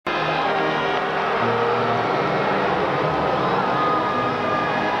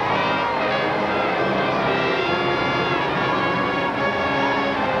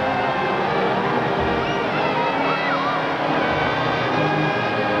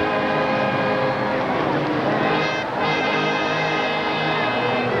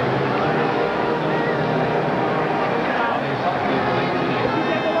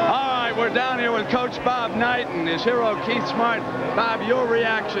Thomas hero Keith Smart. Bob, your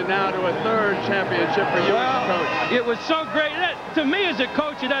reaction now to a third championship for you as a coach. It was so great. To me as a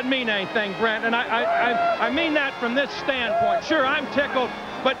coach, it doesn't mean anything, Brent, and I mean that from this standpoint. Sure, I'm tickled,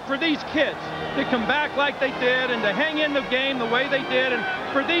 but for these kids to come back like they did and to hang in the game the way they did, and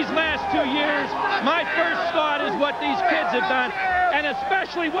for these last 2 years, my first thought is what these kids have done, and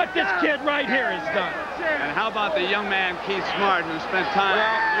especially what this kid right here has done. And how about the young man, Keith Smart, who spent time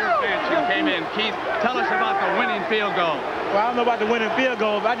on your bench and came in? Keith, tell us about the winning field goal. Well, I don't know about the winning field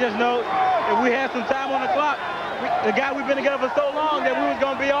goal, but I just know if we had some time on the clock, the guy we've been together for so long, that we was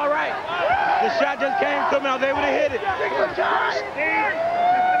going to be all right. The shot just came to me, I was able to hit it. It's been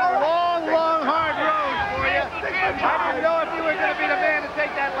a long, long, hard road for you. I didn't know if you were going to be the man to take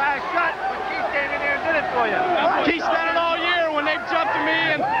that last shot, but Keith came in there and did it for you. Keith's done it all year. When they've jumped to me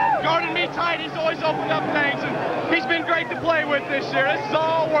and guarded me tight, he's always opened up things, and he's been great to play with this year. This is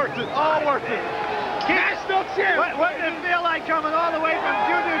all worth it, all worth it. National champ. What did it feel like coming all the way from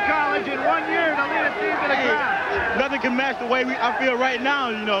junior college in 1 year to lead a team to the ground? Nothing can match the way I feel right now,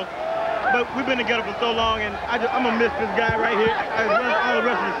 you know. But we've been together for so long, and I'm going to miss this guy right here, as well as all the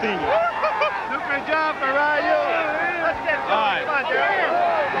rest of the seniors. Super job for Ryu. Let's get going. All right. Come on,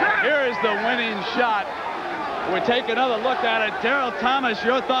 Darryl. Here is the winning shot. We take another look at it. Darryl Thomas,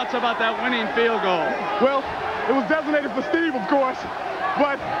 your thoughts about that winning field goal? Well, it was designated for Steve, of course,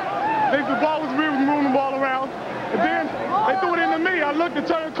 but the ball was moving the ball around. And then they threw it into me. I looked and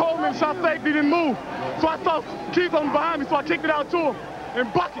turned Coleman, shot fake, he didn't move. So I saw Keith on behind me, so I kicked it out to him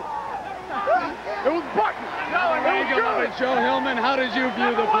and bucket. It was bucket. Very good. Joe Hillman, how did you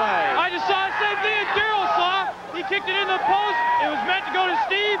view the play? I just saw the same thing as Darryl saw. He kicked it into the post. It was meant to go to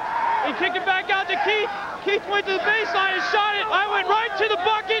Steve. He kicked it back out to Keith. Keith went to the baseline and shot it. I went right to the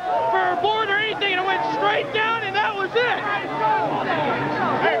bucket for a board or anything, and it went straight down, and that was it.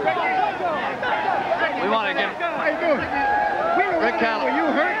 We want to get How you doing? Rick Callum. Were you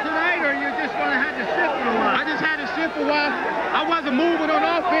hurt tonight, or you just going to have to sit for a while? I just had to sit for a while. I wasn't moving on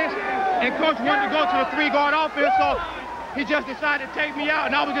offense, and Coach wanted to go to the three-guard offense, so he just decided to take me out,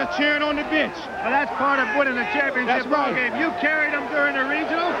 and I was just cheering on the bench. Well, that's part of winning the championship ball game. You carried them during the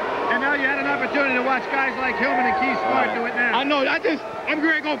regionals, and now you had an opportunity to watch guys like Hillman and Keith Smart do it now. I know. I'm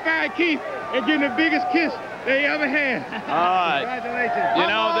going to find Keith and give him the biggest kiss they ever had. All right. Congratulations. You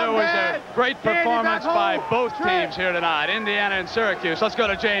know, there was a great performance by both teams here tonight, Indiana and Syracuse. Let's go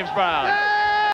to James Brown.